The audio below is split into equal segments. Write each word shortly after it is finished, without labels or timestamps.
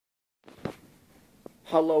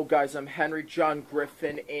Hello guys, I'm Henry John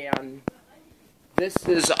Griffin, and this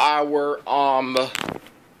is our,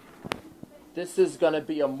 this is gonna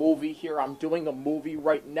be a movie here. I'm doing a movie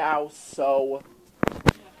right now, so,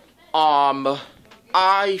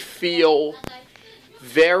 I feel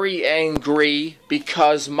very angry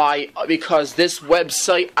because this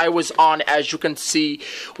website I was on, as you can see,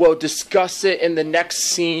 we'll discuss it in the next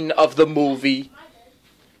scene of the movie.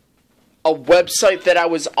 A website that I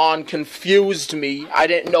was on confused me. I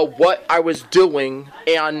didn't know what I was doing,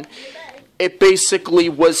 and it basically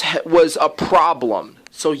was a problem.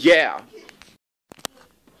 So yeah.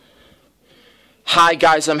 Hi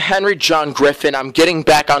guys, I'm Henry John Griffin. I'm getting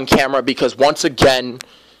back on camera because once again,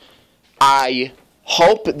 I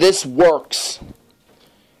hope this works.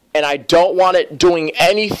 And I don't want it doing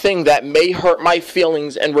anything that may hurt my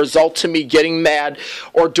feelings and result to me getting mad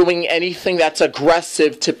or doing anything that's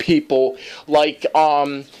aggressive to people, like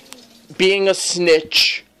being a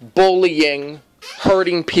snitch, bullying,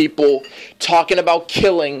 hurting people, talking about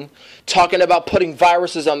killing, talking about putting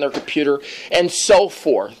viruses on their computer, and so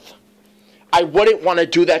forth. I wouldn't want to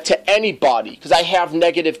do that to anybody because I have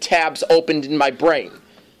negative tabs opened in my brain,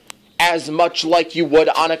 as much like you would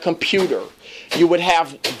on a computer. You would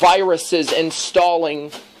have viruses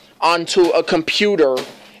installing onto a computer,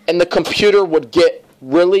 and the computer would get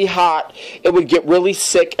really hot, it would get really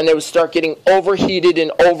sick, and it would start getting overheated and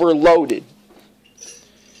overloaded.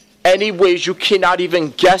 Anyways, you cannot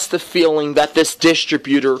even guess the feeling that this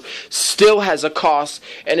distributor still has a cost,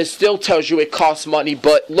 and it still tells you it costs money,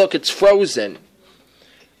 but look, it's frozen.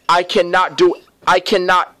 I cannot do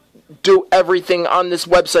everything on this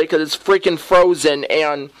website because it's freaking frozen,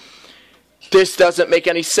 and this doesn't make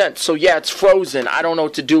any sense. So yeah, it's frozen. I don't know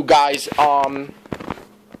what to do, guys.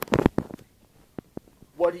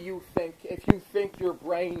 What do you think? If you think your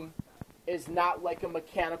brain is not like a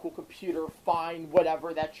mechanical computer, fine,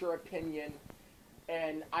 whatever, that's your opinion.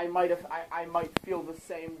 And I might feel the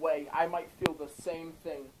same way. I might feel the same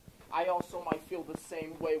thing. I also might feel the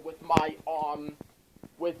same way with my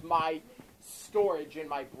storage in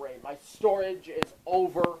my brain. My storage is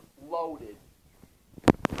overloaded.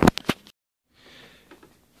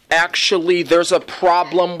 Actually, there's a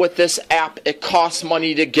problem with this app. It costs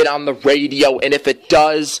money to get on the radio, and if it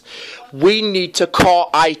does, we need to call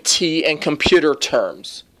IT in computer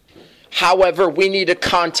terms. However, we need to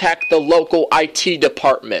contact the local IT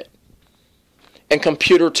department in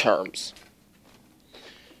computer terms.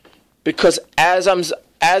 Because as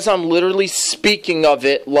I'm literally speaking of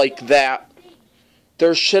it like that,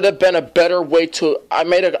 there should have been a better way to, I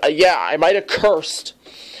might have cursed.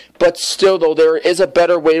 But still, though, there is a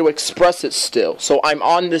better way to express it still. So I'm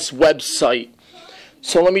on this website.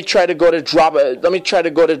 So let me try to go to drop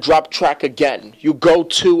track again. You go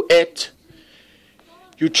to it.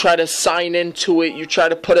 You try to sign into it. You try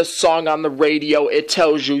to put a song on the radio. It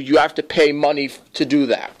tells you you have to pay money to do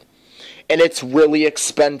that. And it's really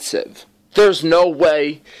expensive. There's no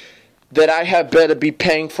way that I have better be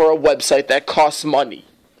paying for a website that costs money.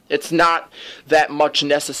 It's not that much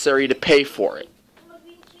necessary to pay for it.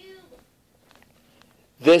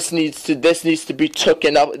 This needs to be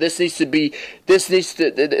taken up. This is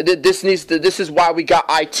why we got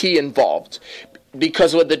IT involved.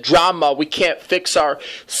 Because with the drama, we can't fix our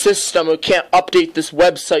system. We can't update this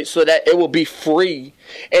website so that it will be free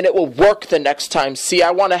and it will work the next time. See,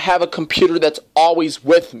 I want to have a computer that's always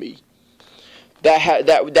with me.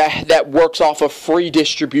 That works off of free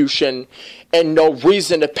distribution and no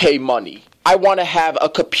reason to pay money. I want to have a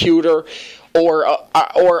computer or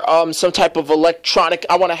some type of electronic.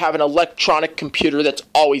 I want to have an electronic computer that's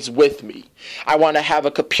always with me. I want to have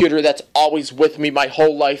a computer that's always with me my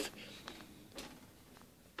whole life.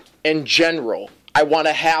 In general, I want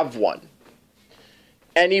to have one.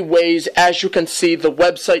 Anyways, as you can see, the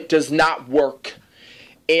website does not work.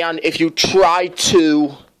 And if you try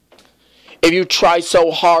so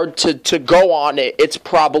hard to go on it, it's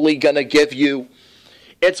probably going to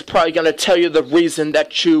tell you the reason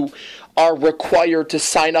that you are required to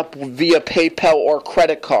sign up via PayPal or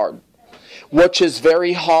credit card, which is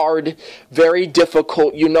very hard, very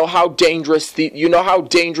difficult. You know how dangerous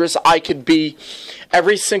I could be.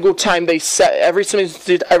 Every single time they hear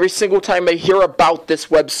about this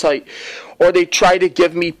website or they try to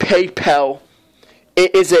give me PayPal,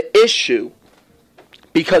 it is an issue.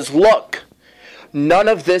 Because look, none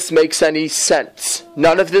of this makes any sense.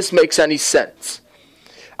 None of this makes any sense.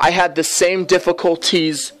 I had the same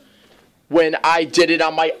difficulties when I did it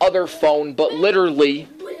on my other phone, but literally,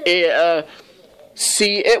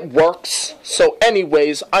 see, it works. So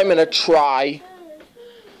anyways, I'm going to try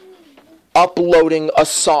uploading a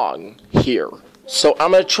song here. So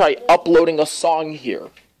I'm going to try uploading a song here.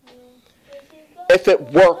 If it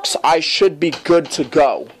works, I should be good to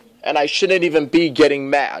go. And I shouldn't even be getting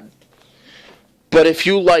mad. But if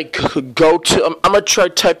you go to, I'm going to try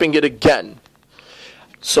typing it again.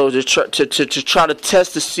 So to try to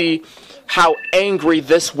test to see how angry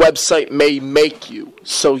this website may make you.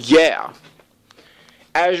 So yeah.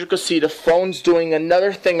 As you can see, the phone's doing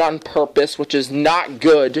another thing on purpose, which is not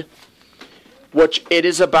good. Which it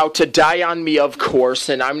is about to die on me, of course,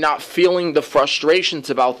 and I'm not feeling the frustrations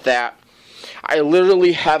about that. I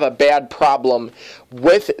literally have a bad problem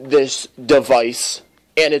with this device,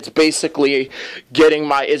 and it's basically getting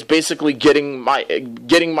my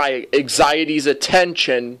anxiety's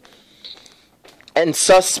attention and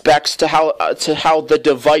suspects to how the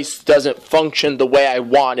device doesn't function the way I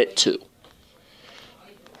want it to.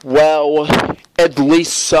 Well, at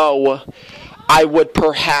least so, I would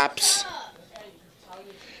perhaps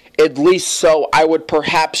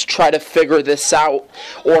try to figure this out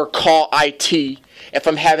or call IT if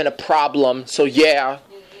I'm having a problem. So yeah,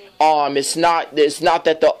 it's not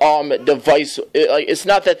that the device, it's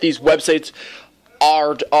not that these websites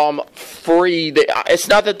are free. It's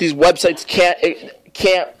not that these websites can't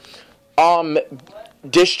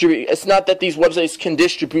distribute. It's not that these websites can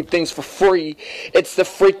distribute things for free. It's the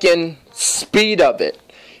freaking speed of it.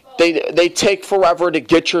 They take forever to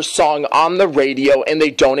get your song on the radio, and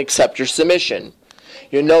they don't accept your submission.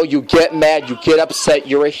 You know, you get mad, you get upset,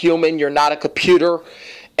 you're a human, you're not a computer,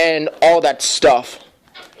 and all that stuff.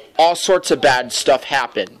 All sorts of bad stuff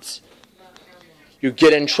happens. You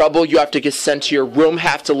get in trouble, you have to get sent to your room,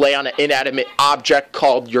 have to lay on an inanimate object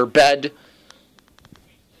called your bed.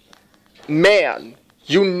 Man,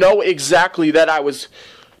 you know exactly that I was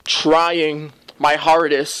trying my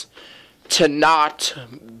hardest to not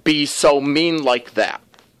be so mean like that.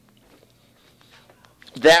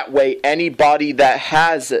 That way, anybody that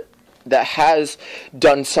has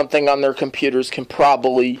done something on their computers can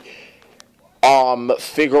probably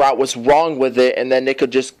figure out what's wrong with it, and then they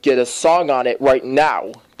could just get a song on it right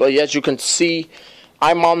now. But as you can see,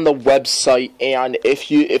 I'm on the website, and if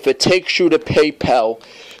it takes you to PayPal,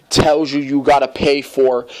 tells you gotta pay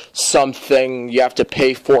for something, you have to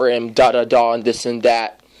pay for him, and this and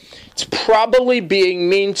that. It's probably being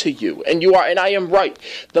mean to you, and I am right.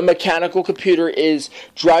 The mechanical computer is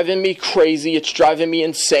driving me crazy, it's driving me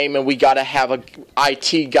insane, and we gotta have a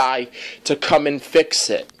IT guy to come and fix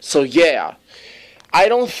it. So yeah, I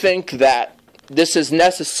don't think that this is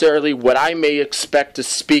necessarily what I may expect to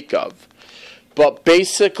speak of, but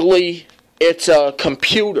basically, it's a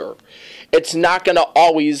computer. It's not gonna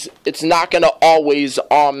always do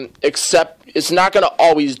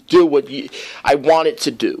what I want it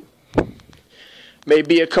to do.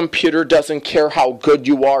 Maybe a computer doesn't care how good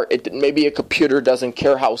you are. Maybe a computer doesn't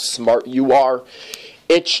care how smart you are.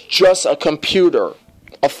 It's just a computer.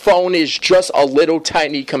 A phone is just a little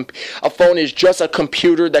tiny a phone is just a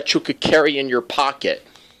computer that you could carry in your pocket.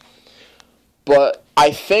 But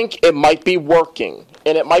I think it might be working,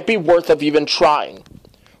 and it might be worth of even trying.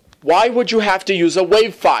 Why would you have to use a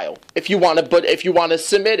WAV file if you want to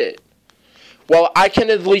submit it? Well, I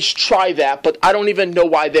can at least try that, but I don't even know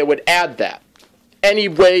why they would add that.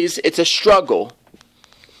 Anyways, it's a struggle.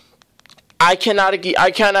 I cannot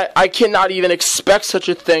even expect such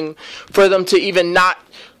a thing for them to even not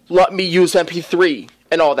let me use MP3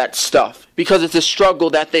 and all that stuff, because it's a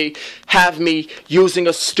struggle that they have me using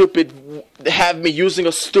a stupid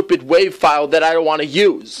WAV file that I don't want to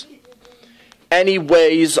use.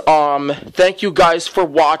 Anyways, thank you guys for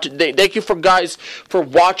watching. Thank you guys for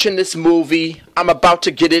watching this movie. I'm about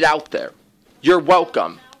to get it out there. You're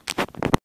welcome.